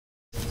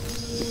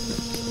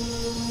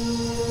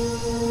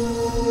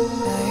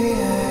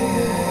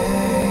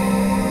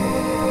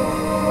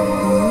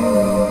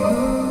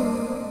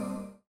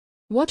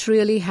What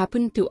really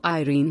happened to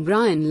Irene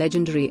Ryan?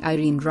 Legendary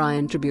Irene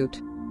Ryan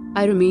tribute.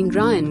 Irene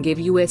Ryan gave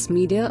US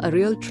media a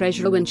real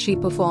treasure when she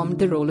performed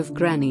the role of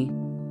Granny.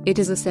 It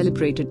is a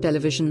celebrated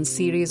television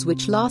series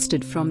which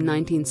lasted from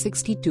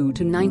 1962 to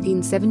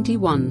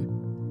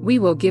 1971. We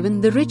were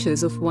given the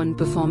riches of one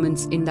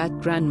performance in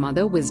that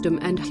grandmother wisdom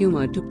and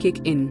humor to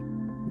kick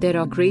in. There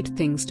are great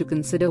things to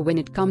consider when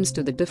it comes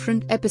to the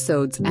different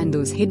episodes and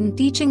those hidden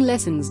teaching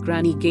lessons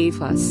Granny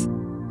gave us.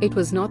 It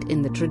was not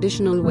in the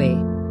traditional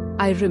way.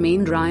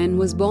 Irene Ryan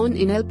was born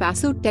in El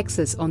Paso,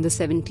 Texas on the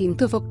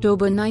 17th of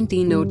October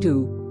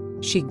 1902.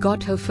 She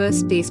got her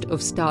first taste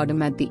of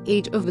stardom at the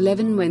age of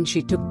 11 when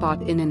she took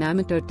part in an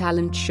amateur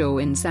talent show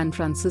in San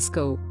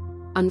Francisco.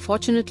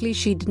 Unfortunately,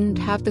 she didn't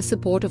have the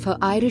support of her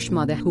Irish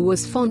mother, who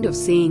was fond of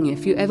saying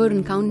if you ever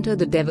encounter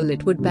the devil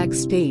it would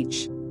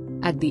backstage.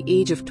 At the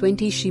age of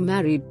 20 she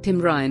married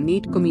Tim Ryan,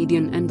 neat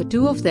comedian, and the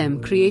two of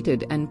them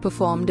created and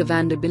performed a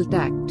Vanderbilt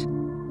act.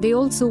 They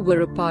also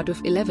were a part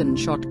of 11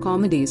 short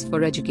comedies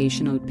for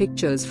educational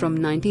pictures from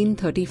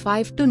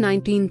 1935 to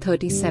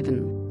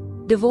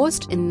 1937.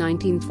 Divorced in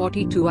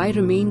 1942,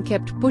 Irene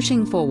kept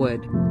pushing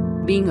forward,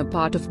 being a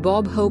part of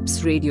Bob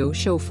Hope's radio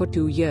show for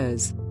 2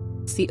 years.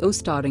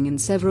 Co-starring in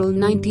several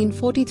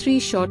 1943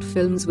 short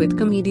films with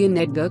comedian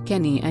Edgar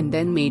Kenney, and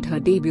then made her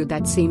debut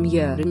that same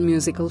year in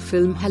musical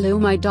film Hello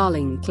My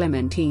Darling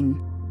Clementine.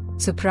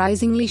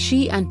 Surprisingly,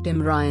 she and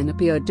Tim Ryan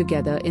appeared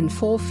together in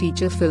 4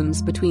 feature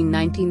films between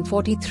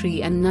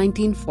 1943 and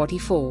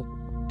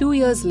 1944. 2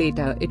 years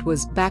later, it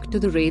was back to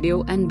the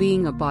radio and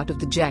being a part of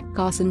The Jack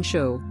Carson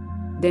Show.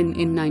 Then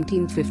in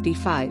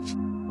 1955,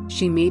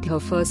 she made her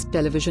first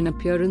television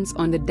appearance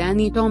on The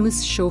Danny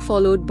Thomas Show,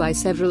 followed by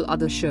several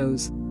other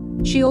shows.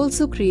 She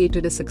also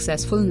created a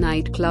successful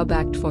nightclub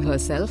act for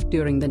herself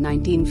during the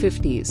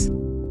 1950s.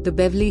 The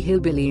Beverly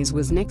Hillbillies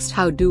was next.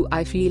 How do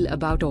I feel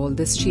about all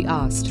this? She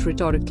asked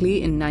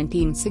rhetorically in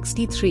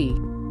 1963.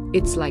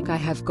 It's like I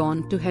have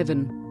gone to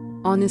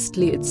heaven.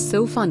 Honestly, it's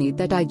so funny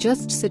that I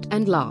just sit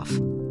and laugh.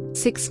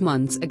 6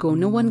 months ago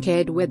no one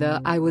cared whether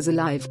I was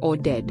alive or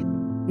dead.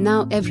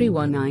 Now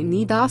everyone I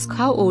need asks,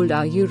 how old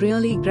are you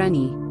really,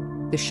 Granny?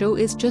 The show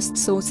is just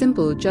so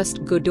simple,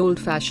 just good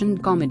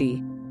old-fashioned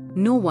comedy.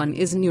 No one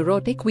is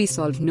neurotic, we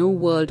solve no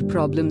world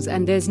problems,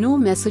 and there's no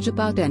message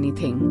about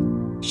anything.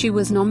 She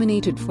was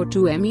nominated for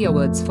 2 Emmy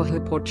Awards for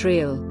her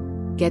portrayal.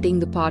 Getting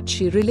the part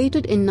she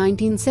related in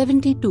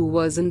 1972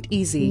 wasn't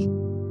easy.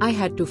 I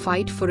had to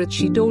fight for it,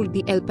 she told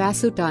the El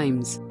Paso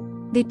Times.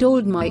 They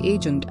told my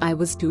agent I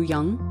was too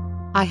young.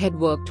 I had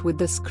worked with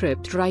the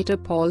script writer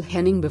Paul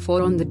Henning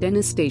before on the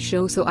Dennis Day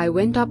Show, so I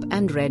went up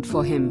and read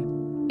for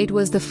him. It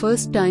was the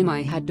first time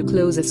I had to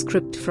close a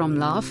script from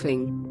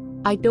laughing.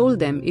 I told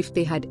them if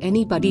they had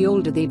anybody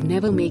older they'd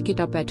never make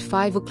it up at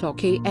 5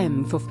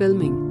 a.m. for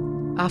filming.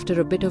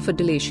 After a bit of a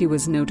delay, she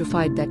was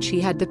notified that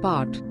she had the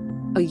part.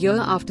 A year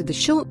after the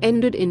show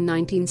ended in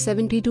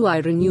 1972,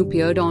 Irene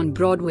appeared on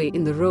Broadway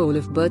in the role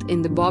of Bert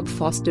in the Bob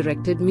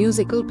Fosse-directed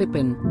musical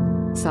Pippin.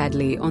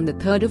 Sadly, on the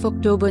 3rd of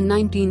October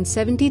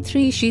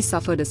 1973, she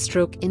suffered a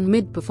stroke in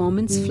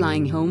mid-performance.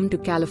 Flying home to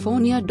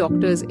California,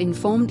 doctors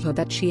informed her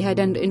that she had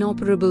an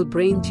inoperable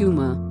brain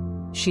tumor.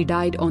 She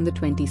died on the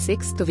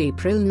 26th of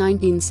April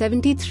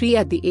 1973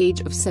 at the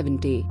age of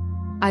 70.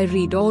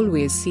 Irene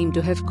always seemed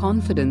to have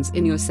confidence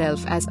in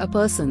yourself as a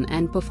person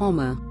and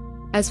performer.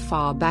 As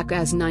far back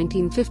as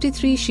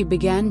 1953, she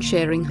began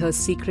sharing her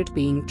secret: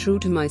 being true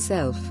to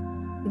myself.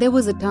 There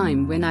was a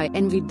time when I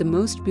envied the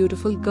most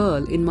beautiful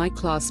girl in my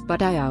class,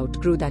 but I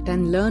outgrew that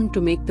and learned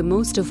to make the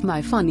most of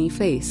my funny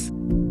face.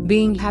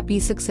 Being happy,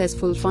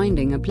 successful,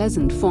 finding a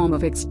pleasant form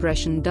of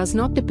expression does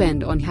not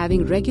depend on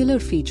having regular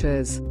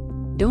features.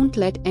 Don't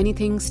let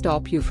anything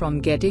stop you from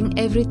getting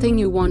everything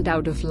you want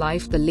out of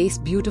life. The less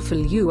beautiful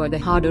you are, the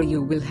harder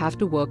you will have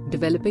to work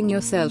developing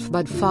yourself,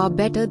 but far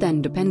better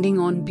than depending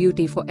on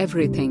beauty for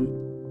everything.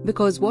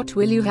 Because what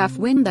will you have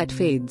when that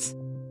fades?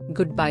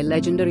 Goodbye,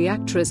 legendary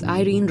actress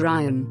Irene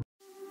Ryan.